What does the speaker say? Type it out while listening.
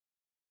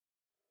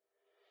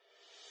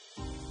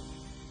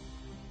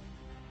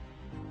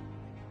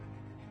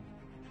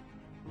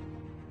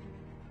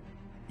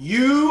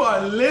You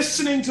are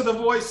listening to the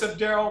voice of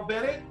Daryl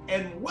Bennett,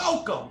 and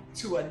welcome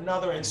to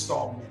another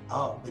installment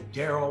of the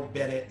Daryl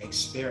Bennett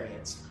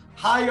Experience.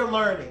 Higher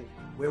learning,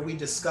 where we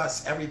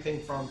discuss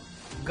everything from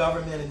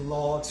government and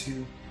law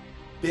to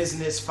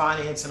business,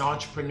 finance, and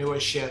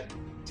entrepreneurship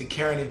to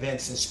current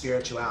events and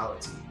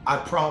spirituality. I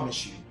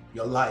promise you,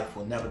 your life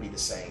will never be the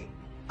same.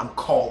 I'm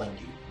calling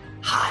you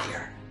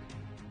higher.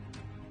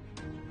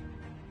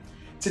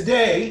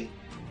 Today,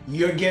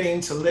 you're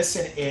getting to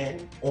listen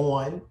in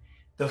on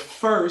the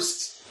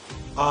first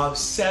of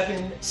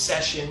 7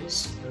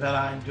 sessions that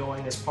I'm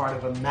doing as part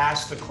of a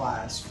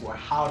masterclass for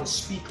how to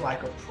speak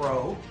like a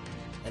pro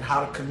and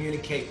how to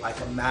communicate like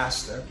a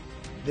master.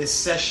 This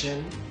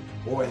session,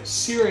 or a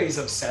series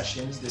of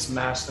sessions, this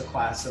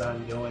masterclass that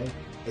I'm doing,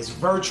 is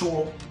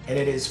virtual, and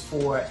it is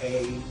for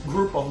a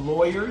group of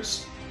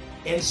lawyers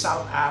in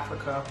South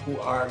Africa who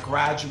are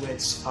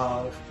graduates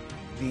of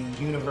the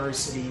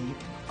University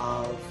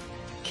of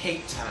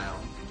Cape Town.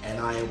 And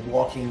I am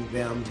walking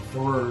them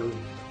through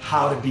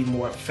how to be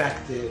more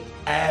effective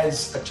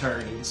as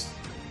attorneys,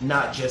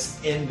 not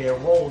just in their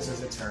roles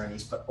as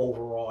attorneys, but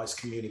overall as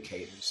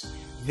communicators.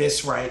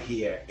 This right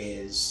here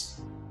is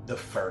the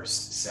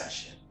first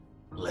session.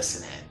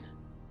 Listen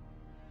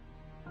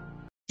in.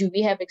 Do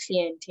we have a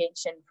clear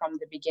intention from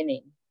the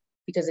beginning?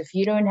 Because if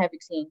you don't have a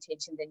clear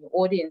intention, then your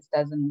audience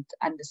doesn't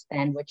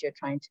understand what you're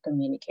trying to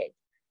communicate.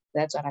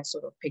 That's what I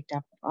sort of picked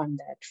up on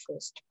that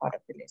first part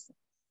of the lesson.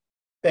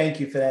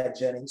 Thank you for that,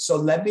 Jenny. So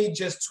let me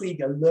just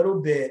tweak a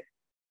little bit,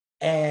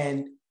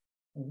 and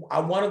I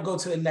want to go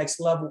to the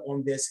next level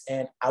on this,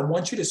 and I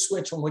want you to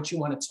switch on what you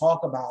want to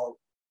talk about,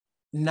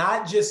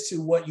 not just to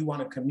what you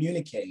want to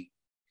communicate,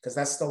 because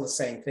that's still the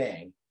same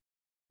thing,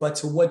 but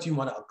to what you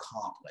want to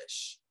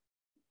accomplish.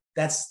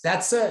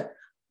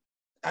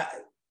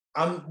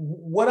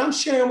 What I'm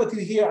sharing with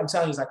you here, I'm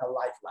telling you, is like a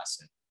life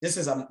lesson. This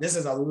is a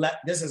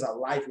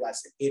life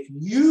lesson. If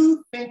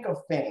you think of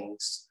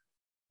things,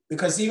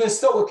 because even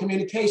still with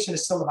communication,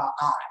 it's still about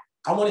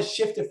I want to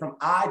shift it from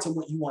I to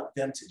what you want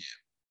them to do.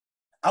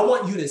 I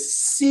want you to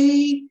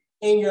see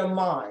in your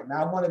mind.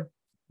 Now, I want to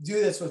do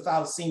this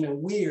without seeming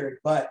weird,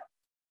 but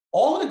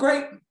all of the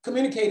great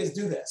communicators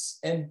do this.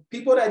 And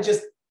people that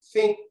just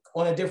think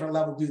on a different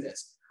level do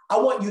this. I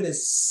want you to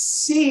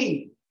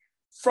see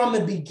from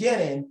the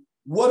beginning,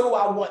 what do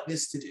I want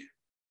this to do?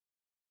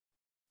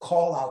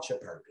 Call out your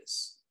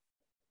purpose.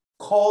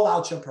 Call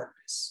out your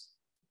purpose.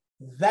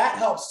 That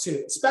helps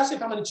too, especially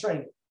if I'm in a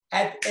training.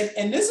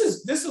 And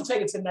this will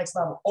take it to the next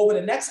level. Over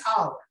the next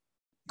hour,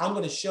 I'm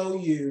going to show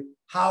you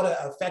how to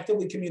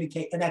effectively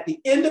communicate. And at the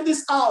end of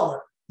this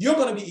hour, you're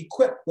going to be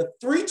equipped with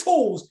 3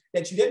 tools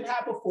that you didn't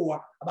have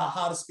before about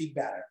how to speak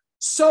better.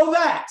 So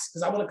that,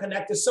 because I want to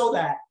connect it so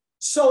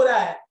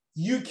that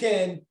you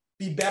can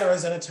be better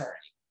as an attorney,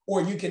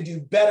 or you can do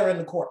better in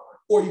the courtroom,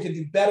 or you can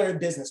do better in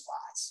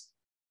business-wise,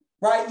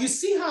 right? You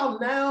see how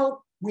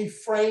now we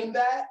frame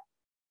that?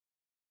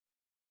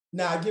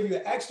 Now, I'll give you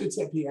an extra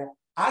tip here.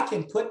 I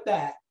can put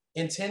that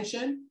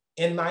intention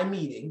in my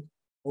meeting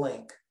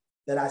link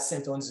that I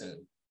sent on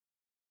Zoom.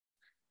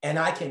 And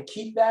I can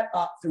keep that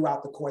up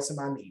throughout the course of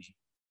my meeting.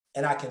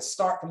 And I can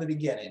start from the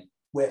beginning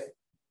with,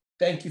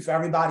 thank you for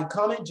everybody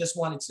coming. Just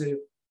wanted to,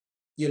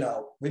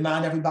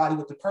 remind everybody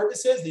what the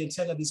purpose is. The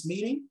intent of this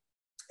meeting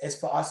is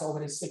for us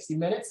over the 60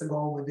 minutes to go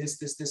over this,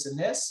 and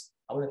this.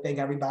 I want to thank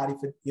everybody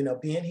for,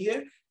 being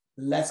here.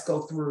 Let's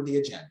go through the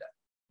agenda.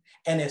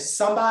 And if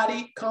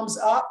somebody comes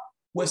up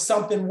with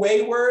something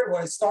wayward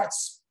or it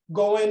starts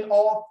going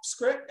off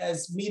script,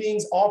 as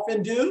meetings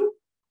often do,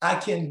 I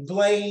can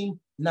blame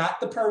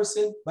not the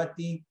person, but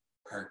the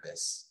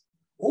purpose.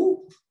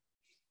 Ooh.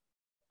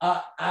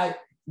 I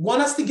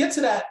want us to get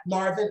to that,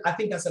 Marvin. I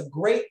think that's a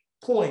great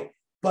point.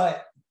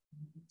 But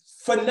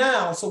for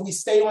now, so we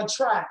stay on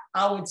track,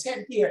 our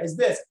intent here is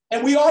this.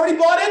 And we already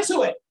bought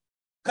into it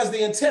because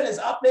the intent is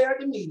up there at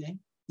the meeting.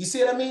 You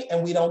see what I mean?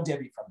 And we don't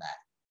divvy from that.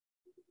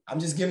 I'm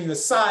just giving you a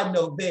side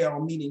note there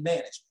on meeting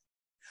management.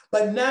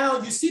 But now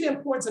you see the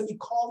importance of me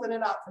calling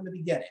it out from the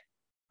beginning.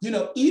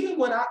 Even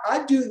when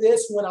I do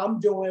this, when I'm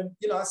doing,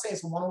 I say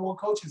it's a one-on-one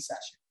coaching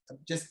session.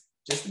 Just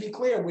to be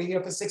clear, we're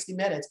here for 60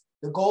 minutes.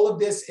 The goal of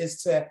this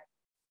is to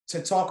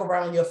talk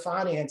around your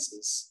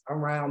finances,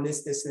 around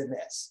this, and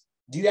this.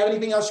 Do you have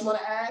anything else you want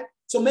to add?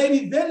 So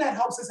maybe then that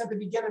helps us at the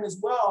beginning as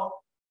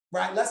well,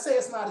 right? Let's say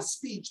it's not a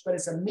speech, but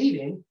it's a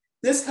meeting.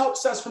 This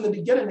helps us from the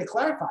beginning to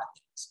clarify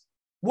things.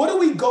 What are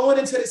we going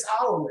into this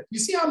hour with? You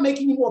see how I'm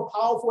making you more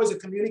powerful as a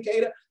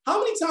communicator? How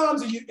many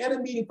times are you in a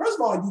meeting? First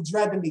of all, you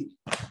dread the meeting.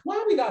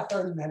 Why we got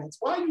 30 minutes?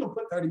 Why are you going to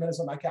put 30 minutes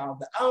on my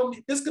calendar?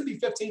 This could be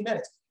 15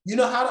 minutes. You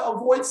know how to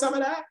avoid some of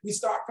that? We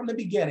start from the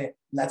beginning.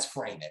 Let's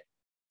frame it.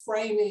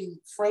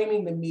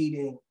 Framing the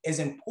meeting is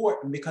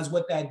important because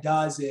what that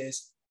does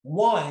is,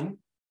 one,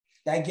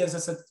 that gives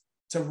us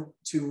to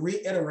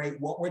reiterate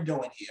what we're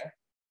doing here.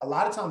 A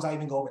lot of times I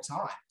even go over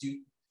time.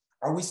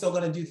 Are we still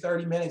going to do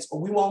 30 minutes?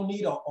 Or we won't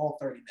need all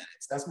 30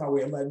 minutes. That's my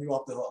way of letting you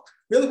off the hook.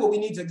 Really what we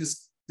need to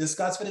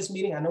discuss for this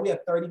meeting, I know we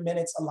have 30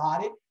 minutes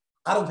allotted.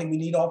 I don't think we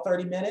need all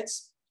 30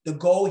 minutes. The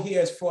goal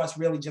here is for us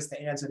really just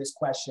to answer this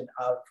question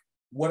of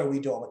what are we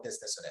doing with this,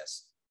 this, or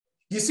this?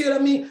 You see what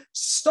I mean?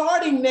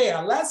 Starting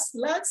there,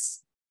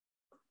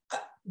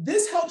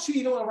 this helps you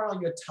even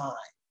around your time,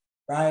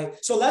 right?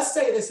 So let's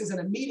say this isn't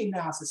a meeting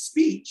now, it's a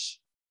speech,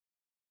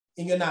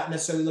 and you're not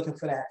necessarily looking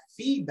for that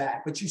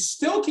feedback, but you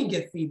still can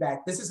get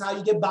feedback. This is how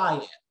you get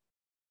buy-in.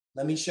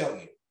 Let me show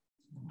you.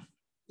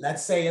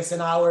 Let's say it's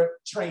an hour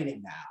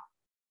training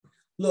now.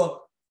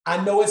 Look,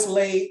 I know it's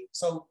late,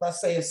 so let's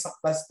say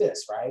that's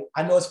this, right?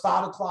 I know it's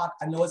 5 o'clock,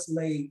 I know it's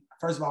late.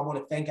 First of all, I want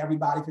to thank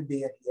everybody for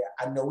being here.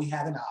 I know we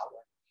have an hour.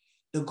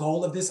 The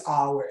goal of this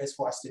hour is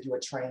for us to do a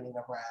training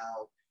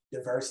around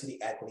diversity,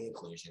 equity,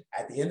 inclusion.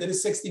 At the end of the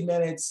 60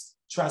 minutes,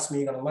 trust me,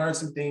 you're gonna learn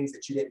some things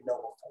that you didn't know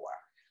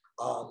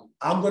before.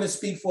 I'm gonna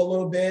speak for a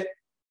little bit.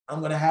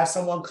 I'm gonna have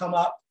someone come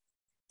up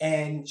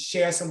and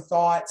share some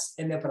thoughts.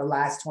 And then for the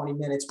last 20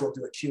 minutes, we'll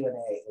do a Q&A and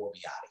we'll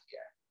be out of here,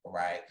 all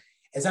right?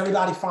 Is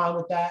everybody fine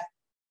with that?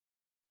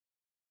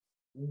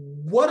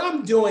 What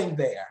I'm doing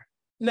there,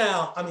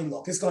 now, I mean,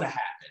 look, it's gonna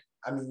happen.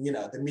 I mean, you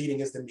know, the meeting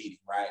is the meeting,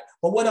 right?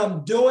 But what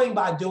I'm doing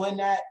by doing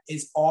that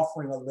is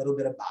offering a little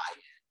bit of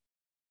buy-in.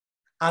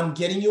 I'm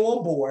getting you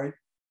on board.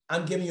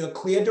 I'm giving you a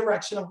clear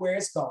direction of where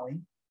it's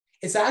going.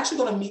 It's actually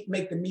gonna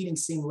make the meeting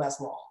seem less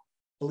long,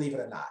 believe it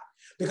or not.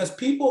 Because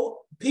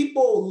people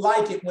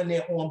like it when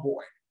they're on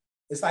board.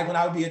 It's like when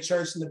I would be at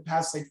church and the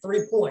pastor say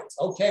 3 points.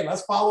 Okay,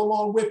 let's follow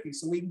along with you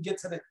so we can get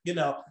to the, you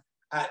know,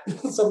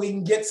 so we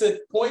can get to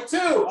point 2.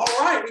 All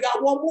right, we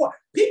got one more.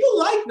 People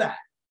like that.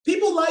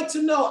 People like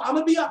to know, I'm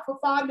gonna be up for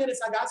 5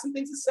 minutes. I got some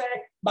things to say.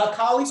 My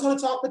colleague's gonna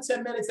talk for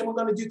 10 minutes and we're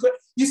gonna do good.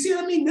 You see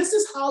what I mean? This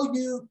is how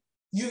you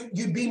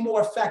be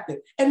more effective.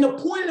 And the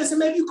point of this, and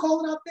maybe you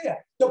call it out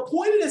there, the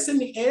point of this in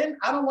the end,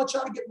 I don't want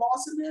y'all to get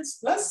lost in this.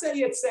 Let's say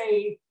it's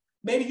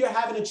maybe you're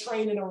having a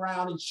training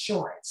around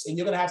insurance and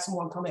you're gonna have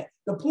someone come in.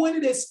 The point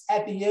of this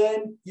at the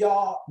end,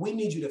 y'all, we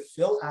need you to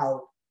fill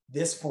out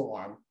this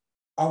form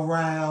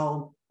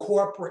around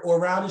corporate or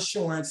around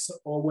insurance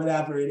or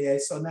whatever it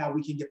is. So now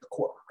we can get the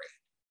corporate rate.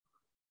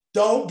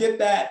 Don't get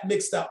that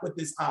mixed up with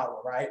this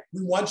hour, right?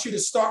 We want you to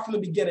start from the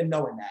beginning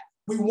knowing that.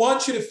 We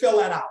want you to fill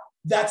that out.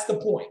 That's the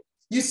point.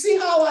 You see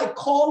how like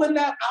calling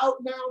that out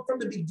now from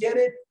the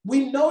beginning,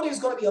 we know there's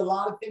going to be a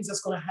lot of things that's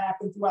going to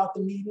happen throughout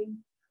the meeting,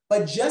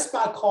 but just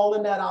by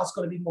calling that out, it's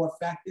going to be more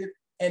effective.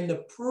 And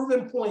the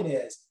proven point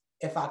is,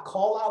 if I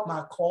call out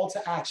my call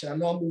to action, I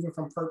know I'm moving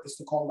from purpose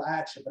to call to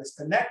action, but it's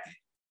connected.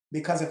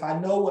 Because if I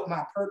know what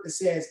my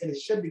purpose is and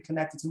it should be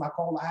connected to my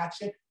call to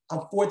action,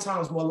 I'm 4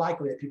 times more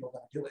likely that people are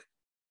going to do it.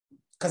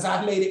 Because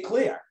I've made it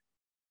clear.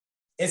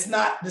 It's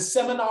not, the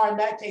seminar in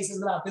that case is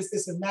about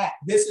this, and that.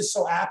 This is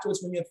so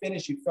afterwards when you're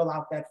finished, you fill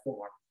out that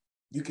form.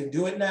 You can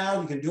do it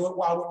now, you can do it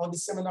while we're on the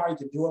seminar, you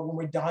can do it when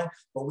we're done,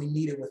 but we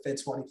need it within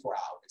 24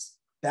 hours.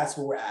 That's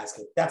what we're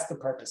asking. That's the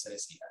purpose of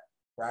this here,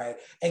 right?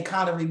 And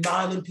kind of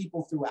reminding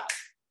people throughout.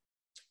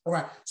 All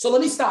right, so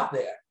let me stop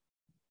there.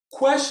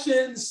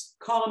 Questions,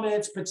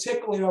 comments,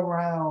 particularly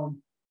around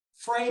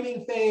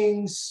framing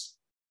things,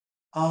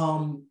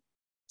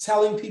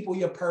 telling people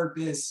your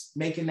purpose,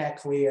 making that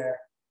clear,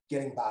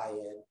 getting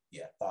buy-in.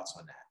 Yeah, thoughts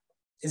on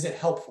that? Is it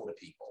helpful to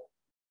people?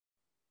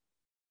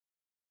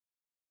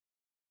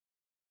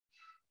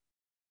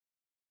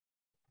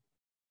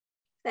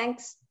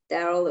 Thanks,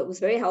 Daryl. It was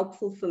very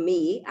helpful for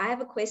me. I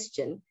have a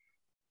question.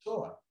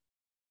 Sure.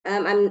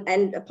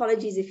 And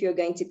apologies if you're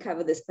going to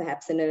cover this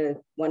perhaps in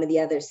one of the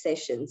other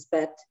sessions,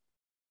 but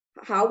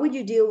how would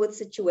you deal with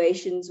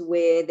situations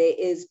where there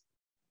is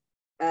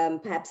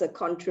perhaps a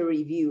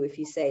contrary view? If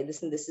you say,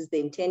 listen, this is the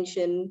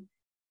intention,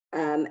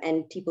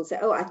 and people say,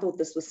 oh, I thought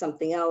this was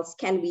something else.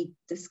 Can we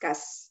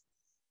discuss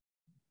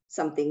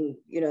something,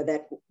 you know,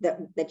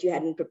 that you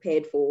hadn't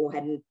prepared for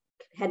or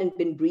hadn't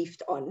been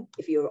briefed on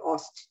if you were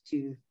asked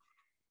to,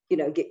 you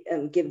know,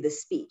 give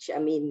this speech? I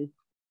mean,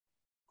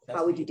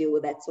 how would you deal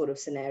with that sort of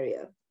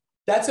scenario?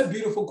 That's a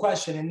beautiful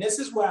question. And this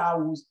is where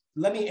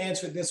let me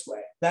answer it this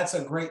way. That's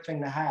a great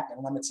thing to happen.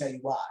 I'm going to tell you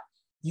why.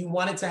 You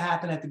want it to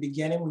happen at the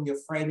beginning when you're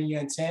framing your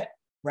intent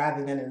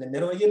rather than in the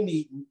middle of your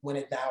meeting when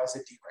it now is a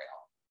derail.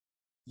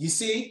 You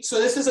see? So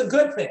this is a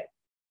good thing.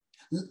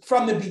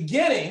 From the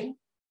beginning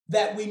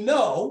that we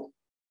know,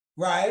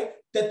 right,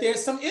 that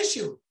there's some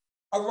issue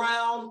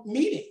around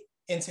meeting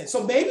intent.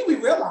 So maybe we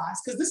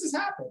realize, because this has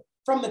happened,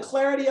 from the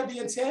clarity of the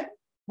intent,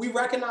 we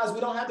recognize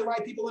we don't have the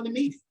right people in the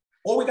meeting,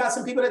 or we got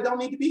some people that don't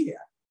need to be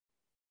here.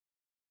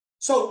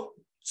 So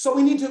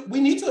we need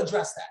to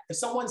address that. If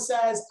someone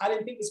says, I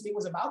didn't think this meeting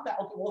was about that,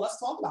 okay, well, let's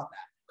talk about that.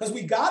 Because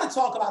we got to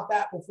talk about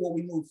that before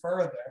we move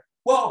further.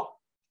 Well,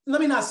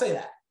 let me not say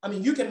that. I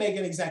mean, you can make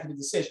an executive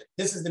decision.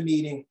 This is the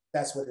meeting,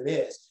 that's what it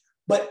is.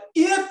 But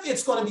if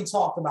it's going to be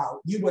talked about,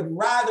 you would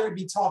rather it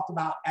be talked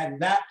about at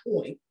that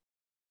point,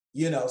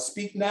 you know,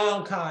 speak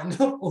now kind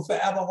of, or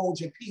forever hold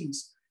your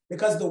peace.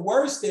 Because the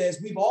worst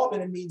is, we've all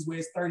been in meetings where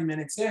it's 30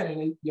 minutes in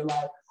and you're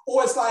like,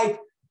 or it's like,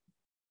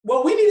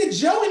 well, we needed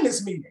Joe in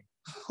this meeting.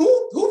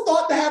 Who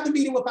thought to have the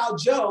meeting without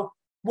Joe?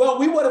 Well,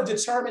 we would have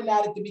determined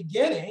that at the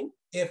beginning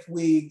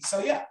so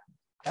yeah,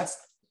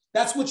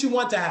 that's what you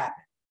want to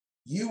happen.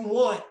 You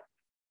want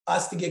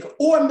us to get,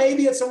 or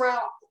maybe it's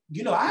around,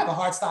 you know, I have a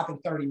hard stop in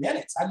 30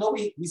 minutes. I know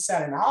we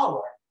said an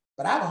hour,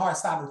 but I have a hard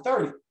stop in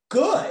 30.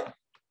 Good.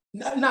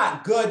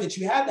 Not good that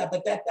you have that,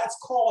 but that's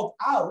called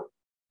out.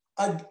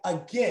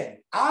 Again,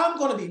 I'm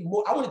going to be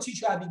more, I want to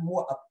teach you how to be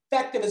more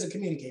effective as a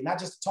communicator, not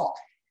just to talk.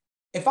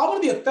 If I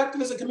want to be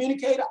effective as a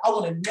communicator, I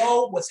want to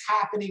know what's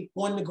happening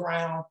on the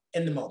ground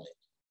in the moment.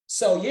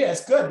 So yeah,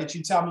 it's good that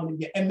you tell me to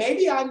get, and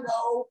maybe I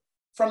know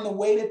from the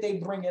way that they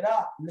bring it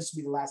up, and this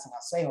will be the last thing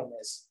I'll say on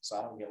this, so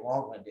I don't get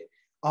long-winded.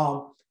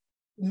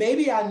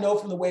 Maybe I know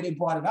from the way they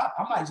brought it up,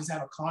 I might just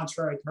have a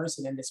contrary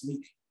person in this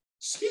meeting.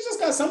 You just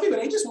got some people,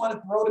 they just want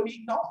to throw the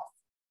meeting off.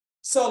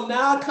 So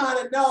now I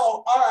kind of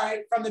know, all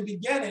right, from the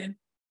beginning,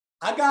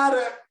 I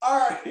gotta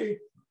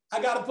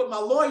put my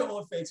lawyer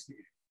on face for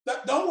you.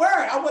 Don't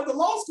worry, I went to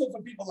law school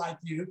for people like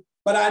you,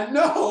 but I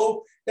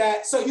know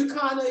that, so you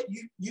kind of,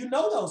 you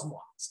know those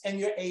ones, and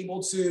you're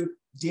able to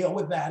deal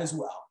with that as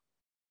well.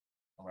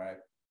 All right.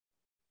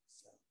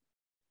 So,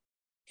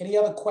 any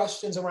other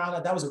questions around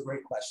that? That was a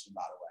great question,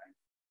 by the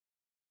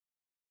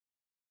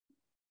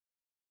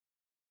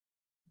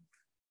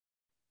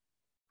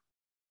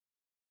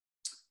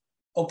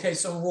way. Okay,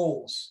 some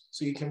rules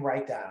so you can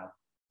write down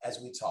as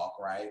we talk,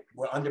 right?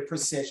 We're under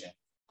precision.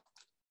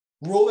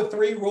 Rule of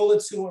 3, rule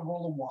of 2, and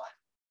rule of 1.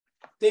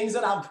 Things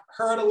that I've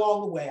heard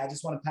along the way, I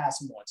just want to pass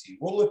them on to you.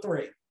 Rule of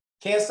 3,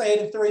 can't say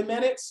it in 3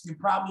 minutes, you're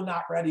probably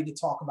not ready to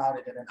talk about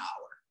it in an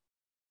hour.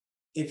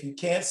 If you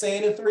can't say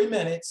it in 3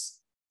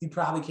 minutes, you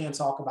probably can't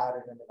talk about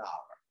it in an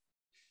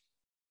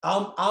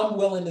hour. I'm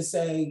willing to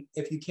say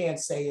if you can't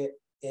say it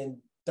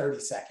in 30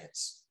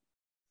 seconds.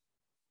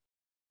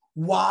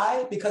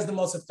 Why? Because the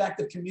most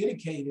effective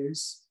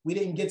communicators, we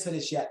didn't get to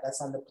this yet, that's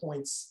on the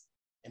points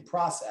and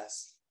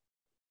process,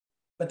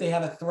 but they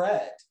have a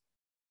thread.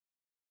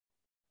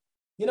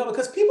 You know,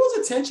 because people's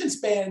attention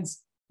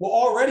spans were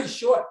already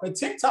short, but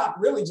TikTok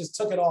really just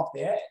took it off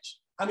the edge.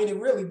 I mean, it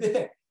really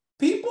did.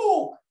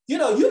 People, you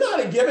know, you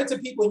got to give it to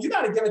people, and you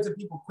got to give it to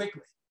people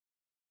quickly.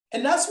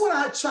 And that's what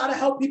I try to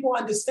help people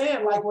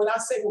understand. Like when I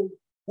say, well,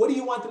 what do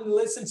you want them to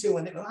listen to?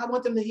 And I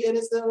want them to hear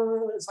this.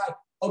 It's like,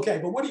 okay,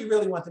 but what do you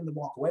really want them to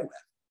walk away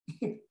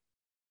with?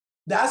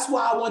 That's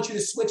why I want you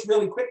to switch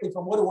really quickly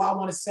from what do I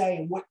want to say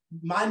and what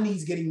my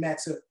needs getting met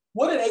to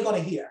what are they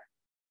going to hear?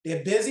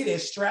 They're busy, they're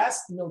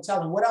stressed, you know, tell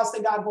them what else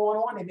they got going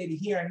on. They may be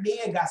hearing me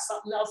and got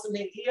something else in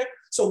their ear.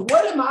 So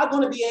what am I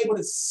going to be able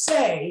to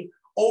say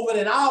over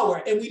an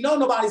hour? And we know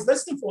nobody's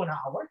listening for an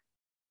hour,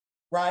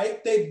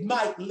 right? They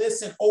might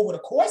listen over the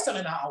course of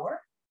an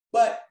hour,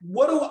 but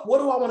what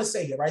do I want to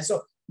say here, right?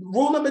 So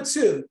rule number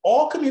 2,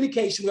 all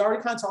communication, we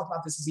already kind of talked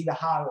about this, is either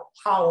how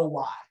or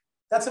why.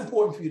 That's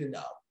important for you to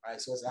know,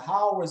 right? So is it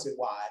how or is it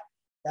why?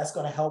 That's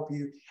going to help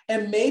you.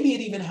 And maybe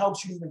it even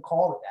helps you even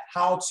call it that,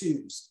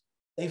 how-tos.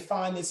 They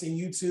find this in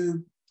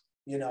YouTube,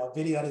 you know, a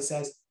video that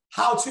says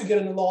how to get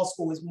into law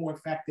school is more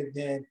effective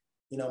than,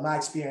 you know, my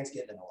experience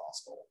getting into law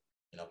school.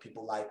 You know,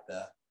 people like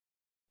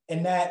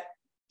and that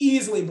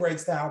easily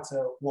breaks down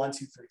to 1,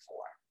 2, 3, 4,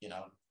 you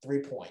know,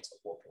 3 points or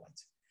 4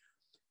 points.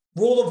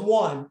 Rule of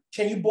 1,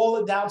 can you boil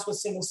it down to a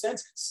single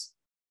sentence?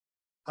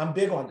 I'm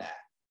big on that.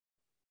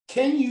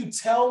 Can you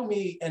tell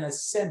me in a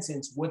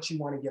sentence what you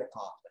want to get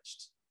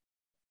accomplished?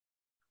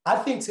 I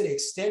think to the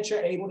extent you're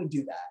able to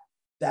do that,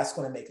 that's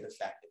going to make it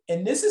effective.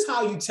 And this is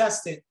how you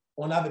test it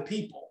on other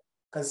people,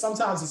 because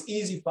sometimes it's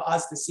easy for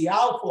us to see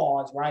our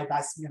flaws, right,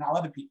 by seeing how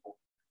other people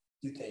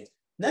do things.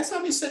 Next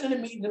time you're sitting in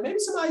a meeting and maybe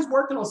somebody's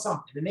working on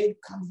something and they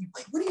come to you,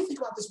 wait, what do you think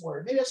about this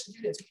word? Maybe I should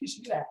do this, maybe you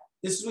should do that.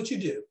 This is what you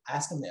do.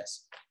 Ask them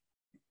this.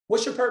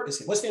 What's your purpose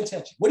here? What's the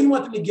intention? What do you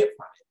want them to get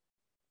from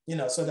it? You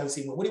know, so they'll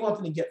see, well, what do you want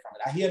them to get from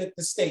it? I hear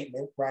the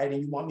statement, right?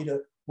 And you want me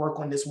to work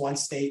on this one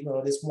statement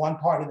or this one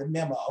part of the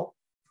memo,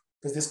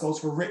 because this goes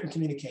for written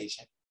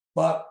communication.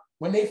 But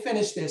when they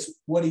finish this,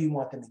 what do you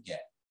want them to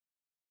get?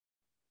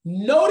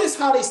 Notice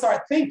how they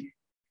start thinking,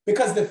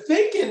 because the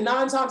thinking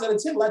 9 times out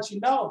of 10 lets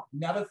you know,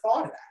 never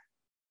thought of that.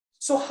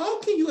 So how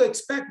can you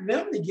expect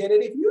them to get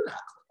it if you're not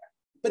clear?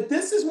 But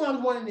this is what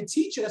I'm wanting to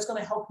teach you that's going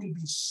to help you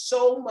be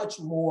so much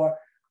more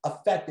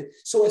effective.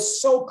 So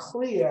it's so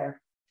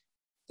clear.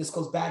 This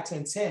goes back to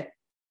intent.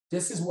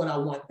 This is what I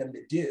want them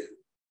to do.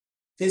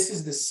 This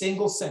is the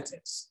single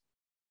sentence,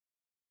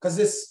 because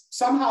it's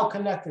somehow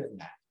connected in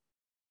that.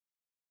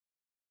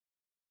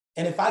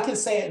 And if I can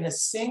say it in a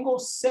single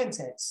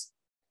sentence,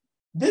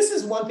 this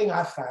is one thing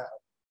I found,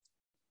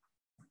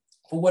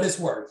 for what it's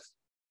worth.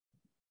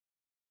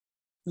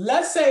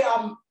 Let's say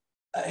let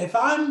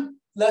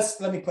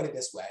me put it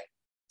this way.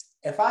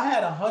 If I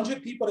had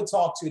 100 people to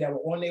talk to that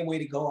were on their way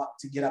to go up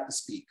to get up to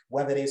speak,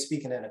 whether they're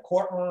speaking in a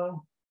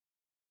courtroom,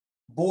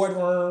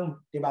 boardroom,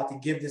 they're about to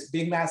give this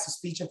big massive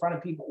speech in front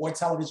of people, or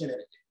television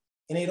interview,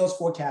 any of those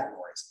 4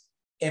 categories.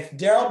 If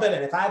Daryl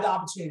Bennett, if I had the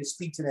opportunity to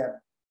speak to them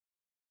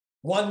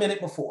 1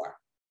 minute before,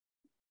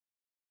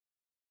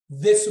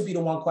 this would be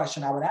the one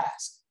question I would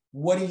ask.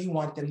 What do you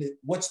want them to,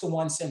 what's the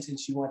one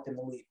sentence you want them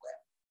to lead with?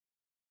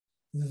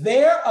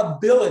 Their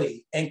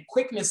ability and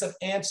quickness of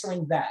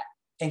answering that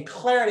and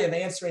clarity of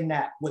answering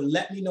that would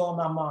let me know in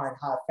my mind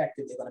how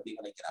effective they're going to be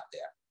when they get up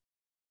there.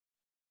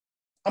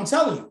 I'm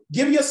telling you,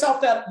 give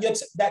yourself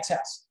that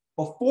test.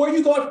 Before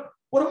you go,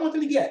 what do I want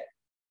them to get?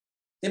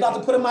 They're about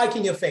to put a mic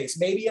in your face.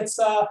 Maybe it's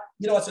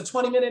it's a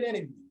 20-minute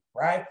interview,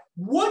 right?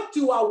 What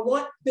do I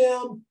want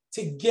them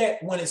to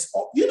get when it's,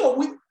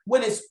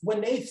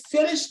 when they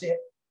finished it?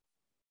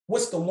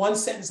 What's the one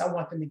sentence I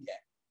want them to get?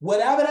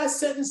 Whatever that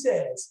sentence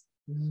is,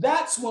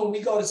 that's when we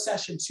go to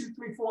session 2,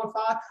 3, 4, and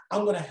 5.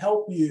 I'm going to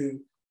help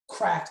you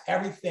craft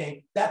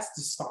everything. That's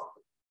the stump.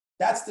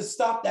 That's the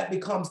stuff that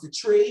becomes the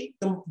tree,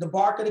 the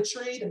bark of the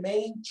tree, the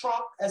main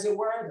trunk, as it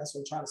were. That's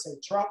what I'm trying to say,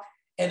 the trunk.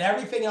 And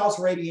everything else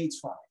radiates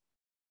from it.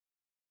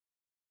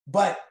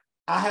 But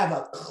I have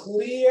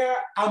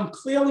I'm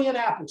clearly an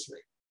apple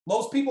tree.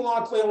 Most people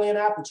aren't clearly an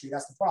apple tree.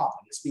 That's the problem.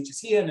 The speech is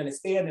here and then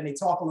it's there and then they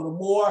talk a little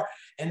more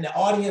and the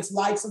audience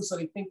likes them so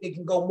they think they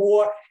can go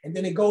more and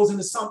then it goes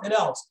into something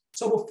else.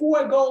 So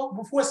before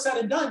it's said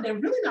and done, they're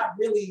really not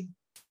really,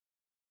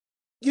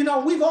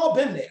 we've all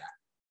been there.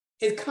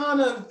 It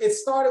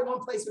started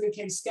one place but it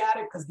became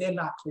scattered because they're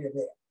not clear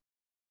there.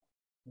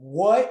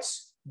 What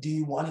do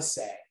you want to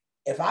say?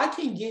 If I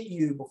can get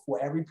you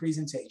before every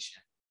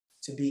presentation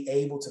to be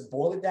able to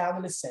boil it down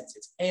in a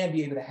sentence and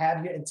be able to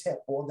have your intent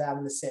boiled down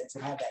in a sentence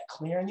and have that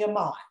clear in your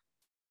mind,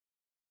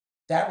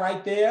 that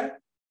right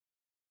there,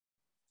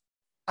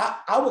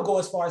 I would go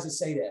as far as to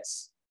say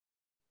this.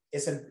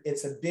 It's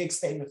a big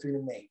statement for you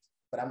to make,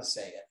 but I'm gonna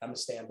say it. I'm gonna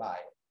stand by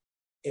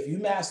it. If you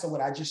master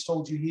what I just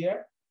told you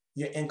here,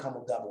 your income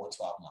will double in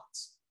 12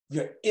 months.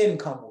 Your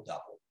income will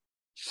double.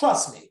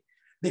 Trust me,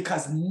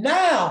 because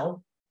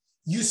now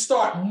you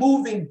start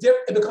moving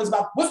different. It becomes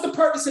about what's the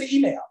purpose of the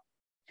email?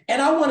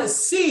 And I want to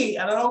see,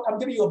 and I'm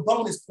giving you a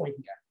bonus point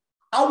here.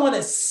 I want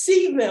to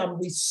see them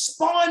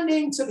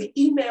responding to the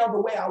email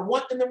the way I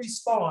want them to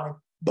respond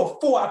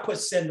before I put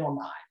send on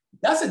mine.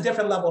 That's a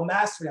different level of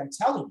mastery, I'm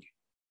telling you.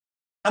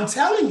 I'm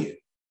telling you.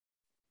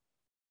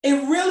 It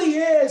really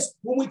is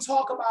when we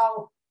talk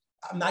about,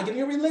 I'm not giving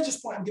you a religious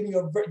point, I'm giving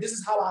you this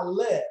is how I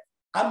live.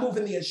 I'm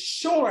moving the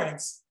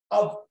assurance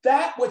of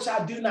that which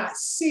I do not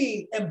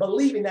see and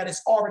believing that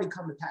it's already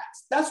come to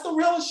pass. That's the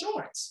real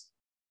assurance.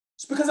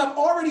 It's because I've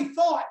already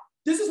thought,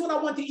 this is what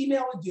I want the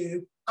email to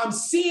do. I'm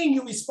seeing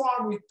you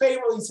respond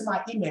favorably to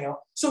my email.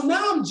 So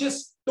now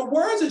the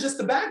words are just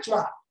the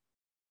backdrop.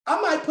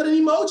 I might put an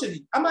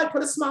emoji. I might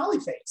put a smiley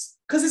face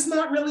because it's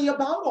not really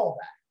about all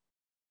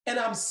that. And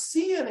I'm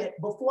seeing it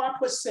before I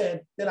push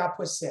send, then I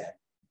push send.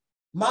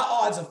 My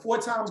odds are 4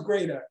 times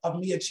greater of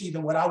me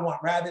achieving what I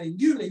want rather than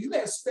you. Now, you may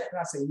have spent, and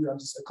I say you, I'm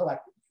just a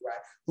collective, right?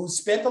 Who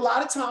spent a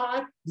lot of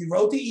time, you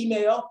wrote the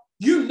email,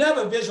 you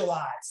never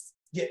visualized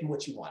getting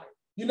what you wanted.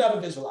 You never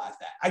visualized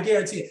that. I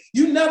guarantee it.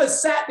 You never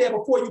sat there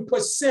before you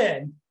push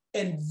send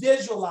and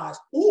visualized,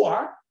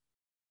 or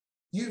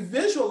you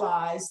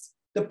visualized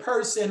the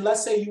person.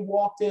 Let's say you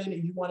walked in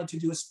and you wanted to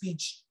do a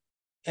speech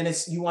and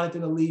you wanted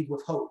them to leave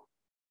with hope.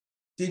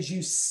 Did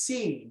you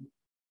see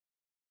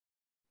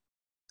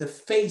the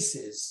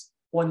faces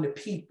on the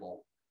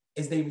people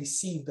as they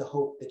received the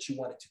hope that you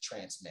wanted to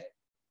transmit?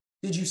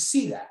 Did you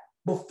see that?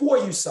 Before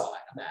you saw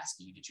it, I'm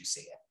asking you, did you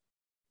see it?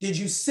 Did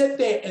you sit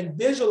there and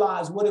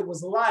visualize what it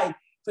was like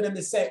for them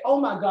to say, oh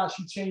my gosh,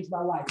 you changed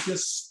my life? Your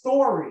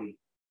story.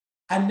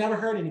 I've never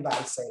heard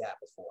anybody say that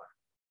before.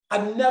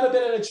 I've never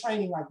been in a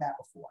training like that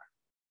before.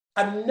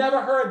 I've never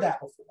heard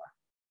that before.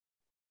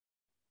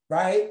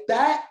 Right?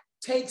 That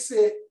takes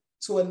it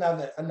to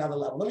another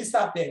level. Let me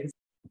stop there.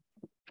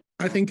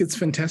 I think it's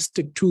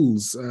fantastic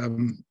tools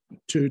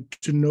to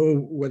know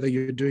whether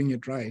you're doing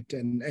it right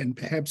and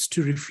perhaps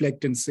to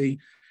reflect and say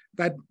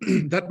that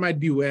that might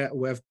be where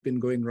I've been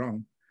going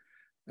wrong.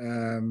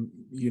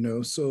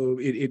 So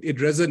it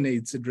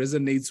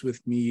resonates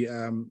with me.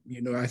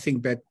 I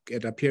think back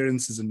at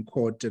appearances in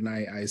court and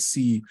I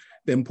see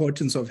the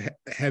importance of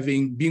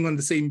being on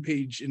the same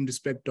page in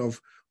respect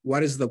of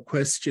what is the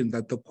question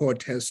that the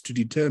court has to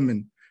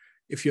determine.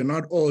 If you're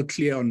not all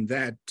clear on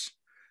that,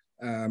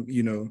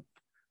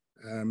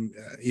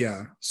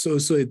 So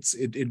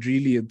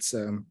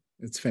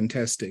it's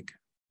fantastic.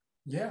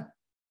 Yeah.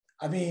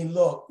 I mean,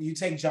 look, you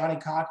take Johnny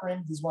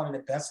Cochran, he's one of the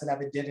best that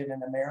ever did it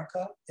in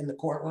America in the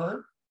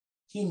courtroom.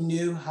 He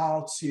knew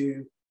how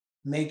to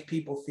make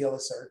people feel a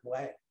certain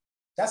way.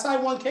 That's how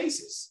he won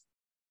cases.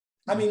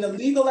 I mean, the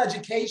legal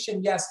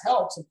education, yes,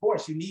 helps. Of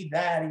course, you need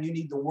that and you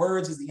need the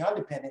words as the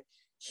underpinning.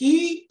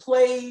 He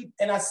played,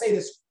 and I say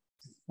this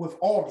with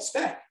all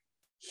respect,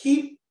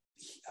 he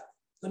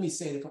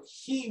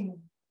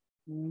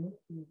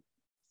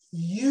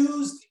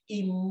used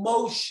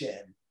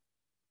emotion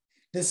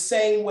the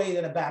same way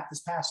that a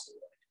Baptist pastor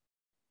would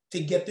to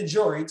get the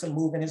jury to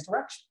move in his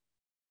direction.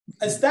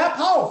 It's that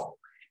powerful.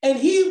 And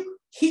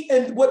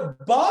and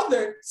what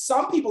bothered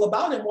some people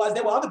about him was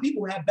there were other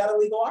people who had better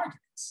legal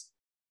arguments.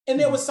 And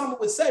there was someone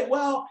who would say,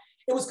 well,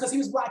 it was because he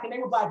was Black and they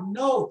were Black.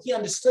 No, he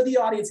understood the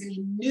audience and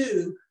he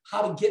knew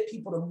how to get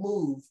people to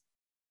move.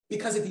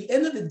 Because at the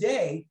end of the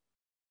day,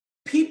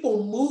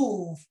 people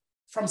move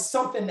from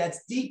something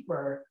that's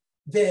deeper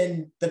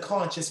than the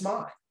conscious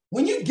mind.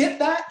 When you get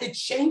that, it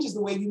changes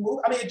the way you move.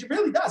 I mean, it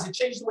really does. It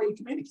changes the way you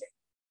communicate.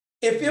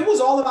 If it was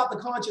all about the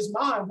conscious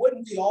mind,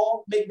 wouldn't we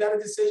all make better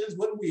decisions?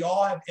 Wouldn't we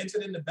all have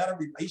entered into better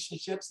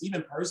relationships,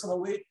 even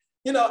personally?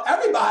 You know,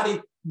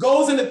 everybody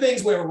goes into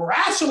things where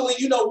rationally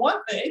you know one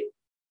thing,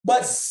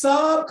 but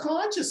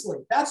subconsciously,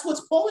 that's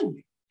what's pulling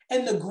you.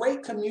 And the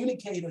great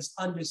communicators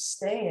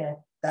understand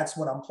that's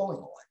what I'm pulling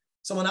on.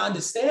 So when I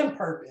understand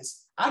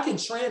purpose, I can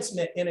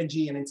transmit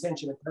energy and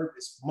intention and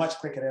purpose much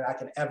quicker than I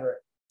can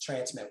ever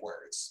transmit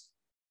words.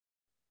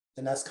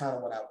 And that's kind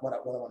of what I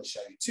want to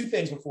show you. Two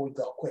things before we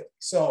go quick.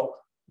 So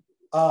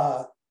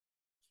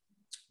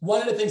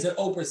one of the things that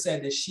Oprah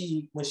said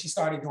that when she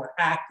started doing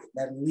acting,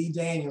 that Lee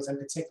Daniels in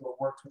particular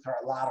worked with her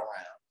a lot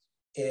around,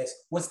 is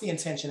what's the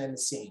intention in the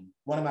scene?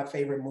 One of my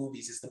favorite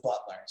movies is The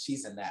Butler.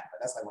 She's in that, but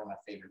that's like one of my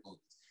favorite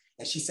movies.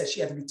 And she said she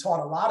had to be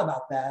taught a lot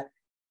about that.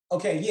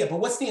 Okay, yeah, but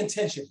what's the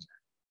intention here?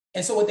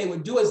 And so what they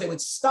would do is they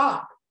would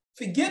stop,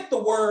 forget the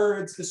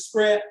words, the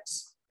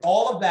scripts,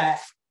 all of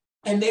that,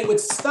 and they would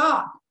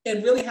stop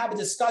and really have a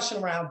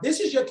discussion around, this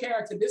is your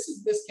character, this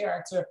is this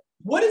character.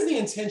 What is the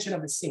intention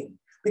of the scene?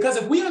 Because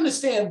if we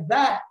understand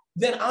that,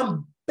 then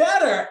I'm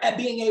better at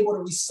being able to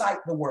recite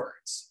the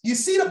words. You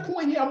see the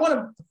point here? I want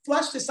to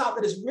flesh this out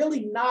that it's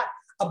really not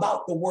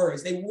about the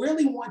words. They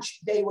really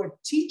they were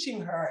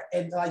teaching her,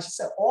 and like she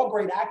said, all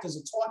great actors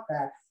are taught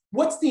that.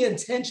 What's the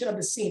intention of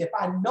the scene? If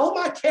I know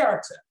my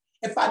character,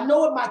 if I know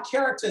what my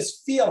character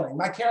is feeling,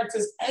 my character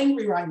is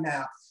angry right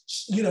now,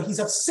 you know, he's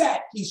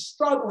upset, he's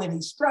struggling,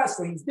 he's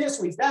stressed, he's this,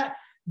 or he's that,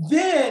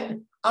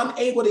 then I'm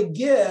able to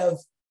give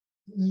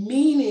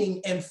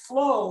meaning and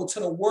flow to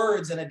the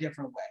words in a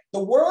different way.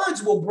 The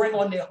words will bring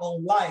on their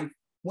own life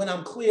when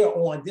I'm clear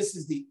on this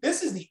is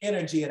the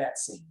energy of that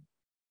scene.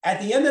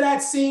 At the end of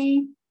that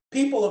scene,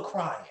 people are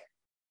crying.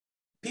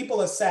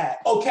 People are sad.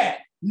 Okay,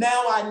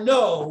 now I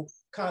know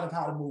kind of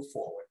how to move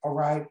forward, all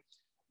right?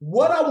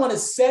 What I want to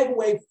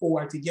segue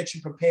for to get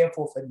you prepared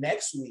for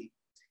next week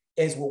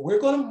is what we're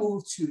going to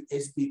move to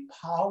is the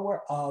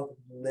power of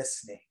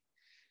listening.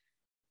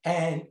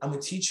 And I'm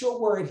going to teach you a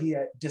word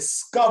here,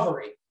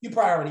 discovery. You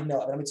probably already know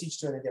it, but I'm going to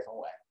teach you in a different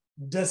way.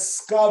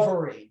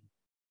 Discovery.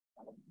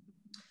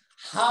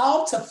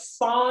 How to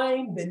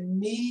find the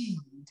need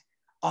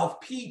of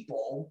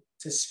people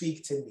to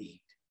speak to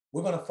need.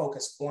 We're going to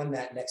focus on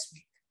that next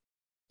week.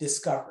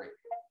 Discovery.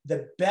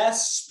 The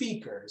best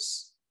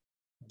speakers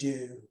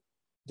do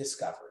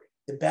discovery.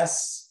 The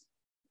best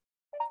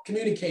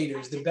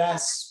communicators, the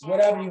best,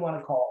 whatever you want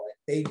to call it,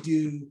 they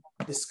do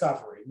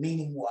discovery,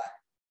 meaning what?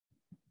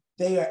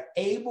 They are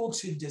able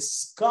to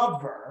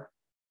discover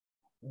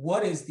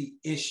what is the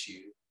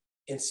issue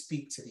and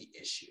speak to the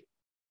issue.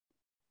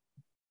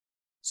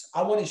 So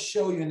I want to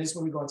show you, and this is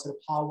where we go into the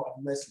power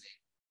of listening.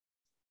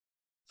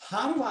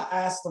 How do I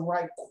ask the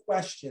right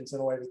questions in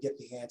order to get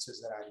the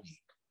answers that I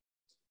need?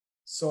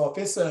 So if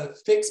it's a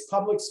fixed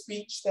public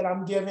speech that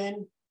I'm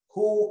giving,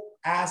 who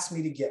asked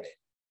me to give it?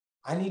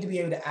 I need to be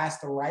able to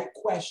ask the right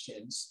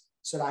questions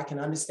so that I can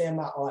understand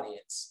my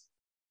audience.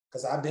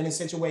 Because I've been in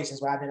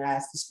situations where I've been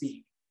asked to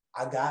speak.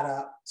 I got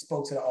up,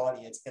 spoke to the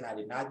audience, and I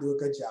did not do a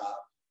good job.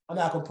 I'm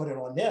not going to put it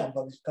on them,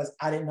 but because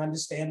I didn't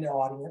understand the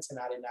audience and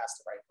I didn't ask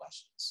the right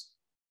questions.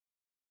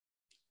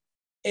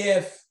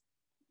 If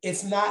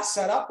it's not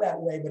set up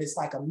that way, but it's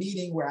like a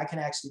meeting where I can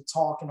actually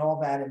talk and all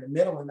that in the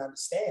middle and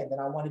understand, then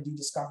I want to do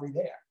discovery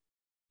there.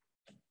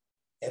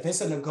 If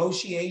it's a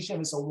negotiation,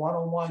 it's a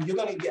one-on-one, I'm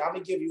going to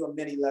give you a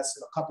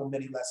couple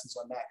mini lessons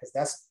on that,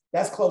 because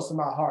that's close to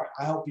my heart.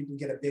 I hope people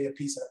get a bigger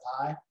piece of the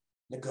pie.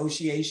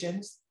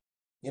 Negotiations,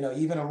 you know,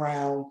 even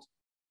around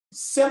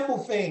simple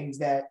things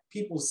that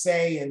people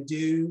say and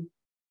do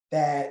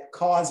that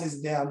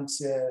causes them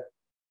to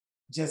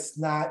just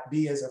not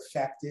be as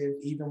effective,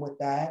 even with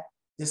that.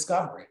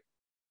 Discovery.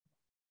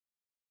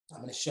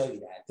 I'm going to show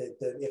you that.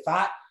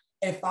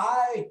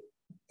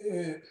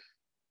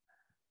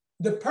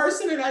 The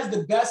person that has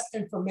the best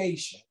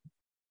information,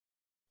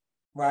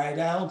 right?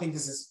 I don't think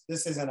this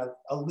isn't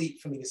a leap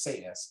for me to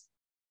say this.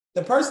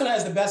 The person that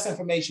has the best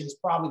information is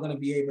probably going to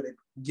be able to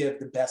give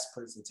the best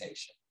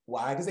presentation.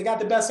 Why? Because they got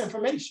the best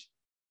information.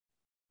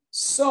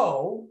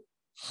 So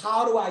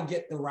how do I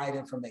get the right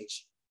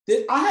information?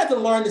 I had to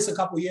learn this a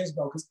couple of years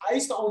ago because I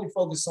used to only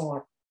focus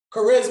on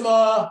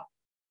charisma,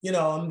 you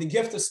know, the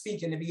gift of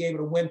speaking to be able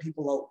to win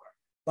people over.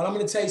 But I'm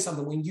going to tell you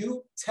something. When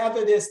you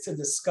tether this to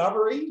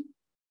discovery,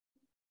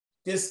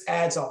 this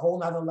adds a whole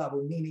nother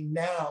level, meaning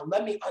now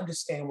let me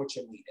understand what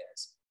your need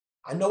is.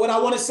 I know what I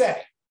want to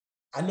say.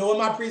 I know what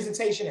my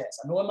presentation is.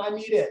 I know what my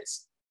need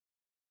is.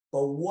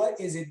 But what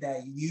is it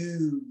that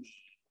you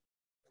need?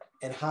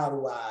 And how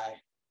do I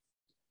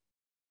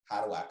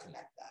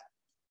connect that?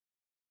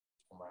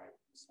 All right.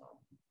 So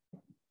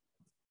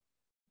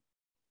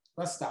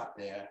let's stop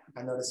there.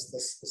 I know this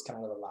is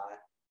kind of a lot.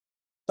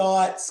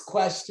 Thoughts,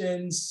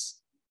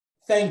 questions?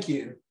 Thank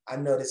you. I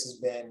know this has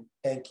been,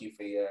 thank you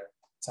for your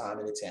time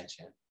and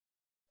attention.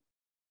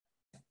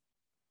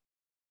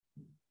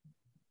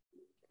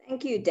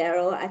 Thank you,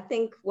 Daryl. I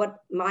think what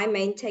my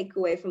main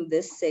takeaway from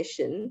this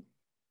session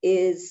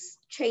is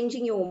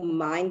changing your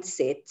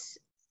mindset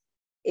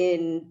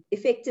in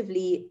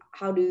effectively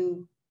how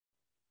to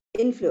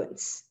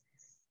influence.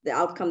 the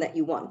outcome that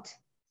you want,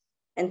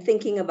 and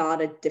thinking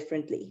about it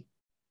differently.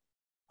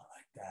 I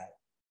like that.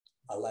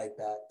 I like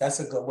that. That's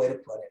a good way to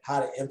put it. How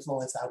to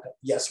influence outcome.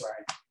 Yes,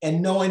 right.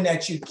 And knowing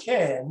that you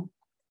can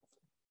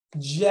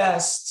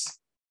just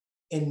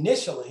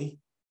initially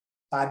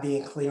by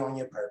being clear on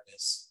your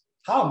purpose.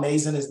 How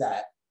amazing is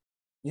that?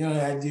 You don't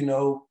have to do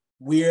no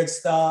weird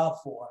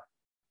stuff or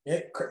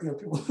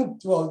people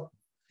throw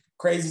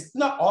crazy.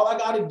 No, all I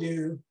got to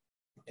do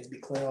is be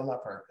clear on my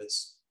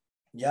purpose.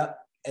 Yep.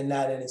 And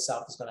that in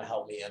itself is going to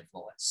help me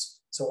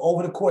influence. So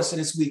over the course of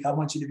this week, I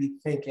want you to be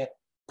thinking,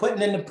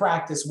 putting into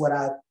practice what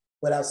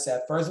I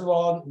said. First of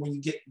all, when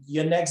you get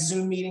your next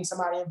Zoom meeting,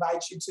 somebody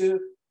invites you to,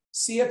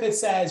 see if it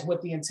says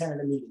what the intent of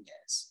the meeting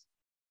is.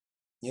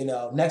 You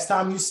know, next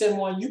time you send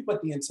one, you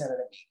put the intent of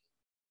the meeting.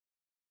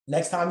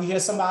 Next time you hear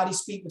somebody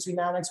speak between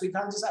now and next week,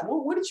 I'm just like,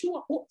 well, what did you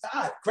want? Oh,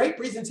 God, great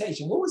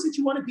presentation. What was it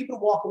you wanted people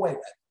to walk away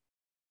with?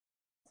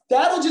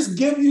 That'll just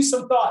give you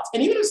some thoughts.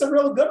 And even if it's a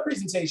really good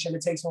presentation,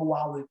 it takes them a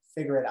while to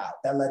figure it out.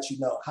 That lets you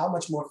know how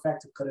much more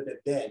effective could it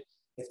have been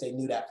if they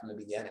knew that from the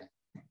beginning.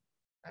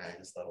 All right,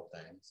 just little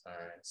things. All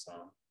right, so.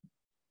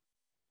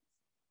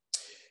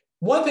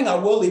 One thing I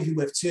will leave you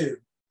with too,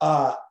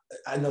 I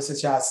know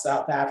since y'all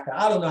South Africa,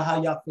 I don't know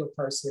how y'all feel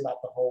personally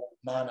about the whole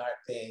monarch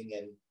thing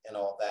and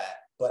all that,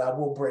 but I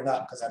will bring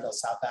up, because I know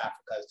South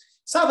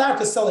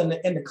Africa's still in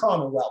the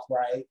Commonwealth,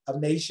 right, of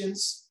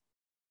nations.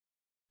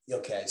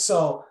 Okay,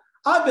 so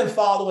I've been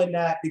following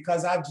that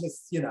because I've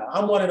just,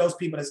 I'm one of those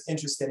people that's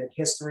interested in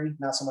history,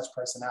 not so much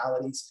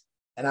personalities.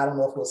 And I don't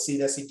know if we'll see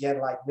this again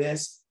like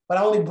this, but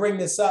I only bring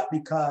this up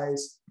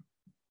because,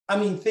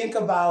 think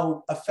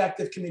about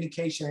effective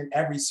communication in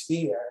every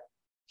sphere.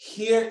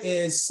 Here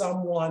is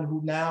someone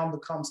who now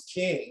becomes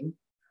king.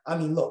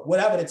 Look,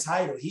 whatever the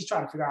title, he's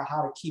trying to figure out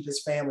how to keep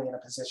his family in a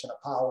position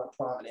of power and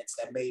prominence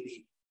that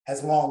maybe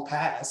has long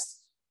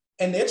passed.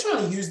 And they're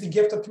trying to use the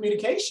gift of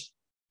communication.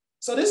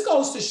 So this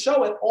goes to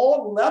show at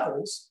all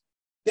levels,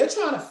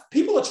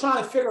 people are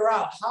trying to figure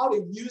out how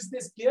to use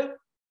this gift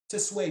to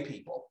sway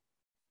people.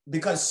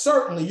 Because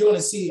certainly you're going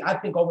to see, I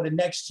think over the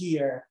next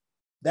year,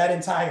 that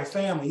entire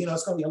family,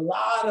 it's going to be a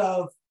lot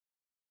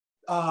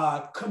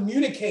of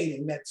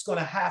communicating that's going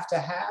to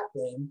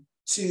happen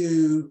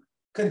to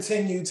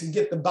continue to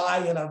get the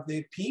buy-in of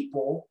the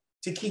people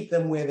to keep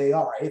them where they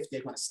are, if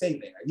they're going to stay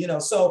there.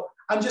 So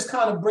I'm just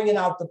kind of bringing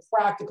out the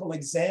practical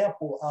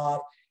example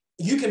of,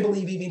 you can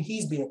believe even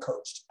he's being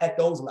coached at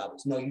those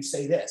levels. No, you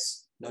say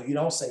this. No, you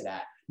don't say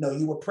that. No,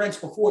 you were Prince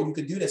before, you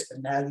could do this,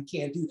 but now you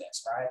can't do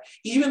this, right?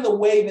 Even the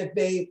way that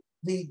the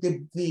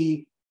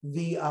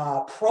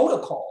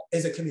protocol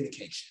is a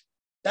communication.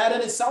 That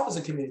in itself is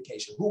a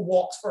communication. Who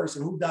walks first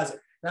and who doesn't.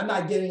 And I'm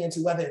not getting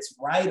into whether it's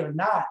right or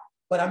not,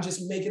 but I'm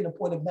just making the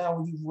point of now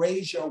when you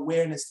raise your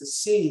awareness to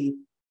see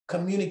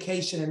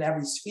communication in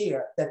every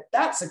sphere,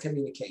 that's a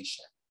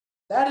communication.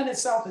 That in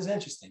itself is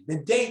interesting. The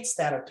dates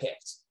that are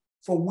picked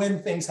for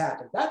when things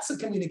happen, that's a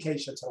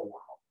communication to the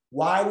world.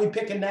 Why are we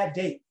picking that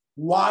date?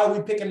 Why are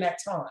we picking that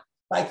time?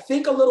 Like,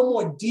 think a little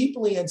more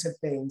deeply into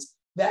things.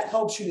 That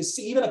helps you to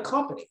see, even a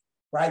company,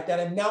 right, that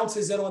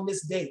announces it on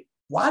this date.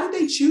 Why did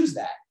they choose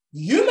that?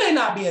 You may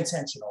not be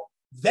intentional.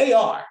 They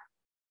are.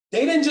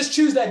 They didn't just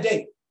choose that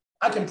date.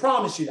 I can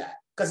promise you that,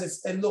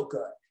 because it looked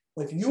good.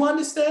 But if you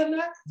understand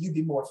that, you'd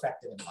be more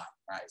effective in life,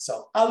 right?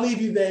 So I'll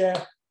leave you there.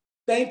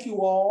 Thank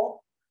you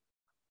all.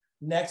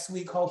 Next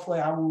week, hopefully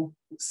I will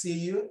see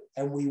you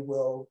and we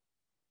will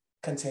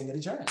continue the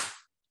journey.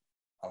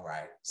 All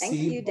right. Thank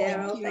you,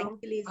 Daryl.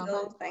 Thank you,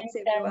 Liesl. Thanks,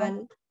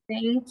 everyone.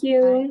 Thank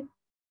you.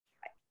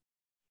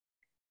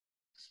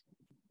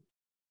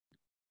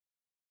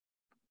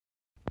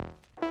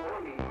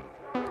 Bye.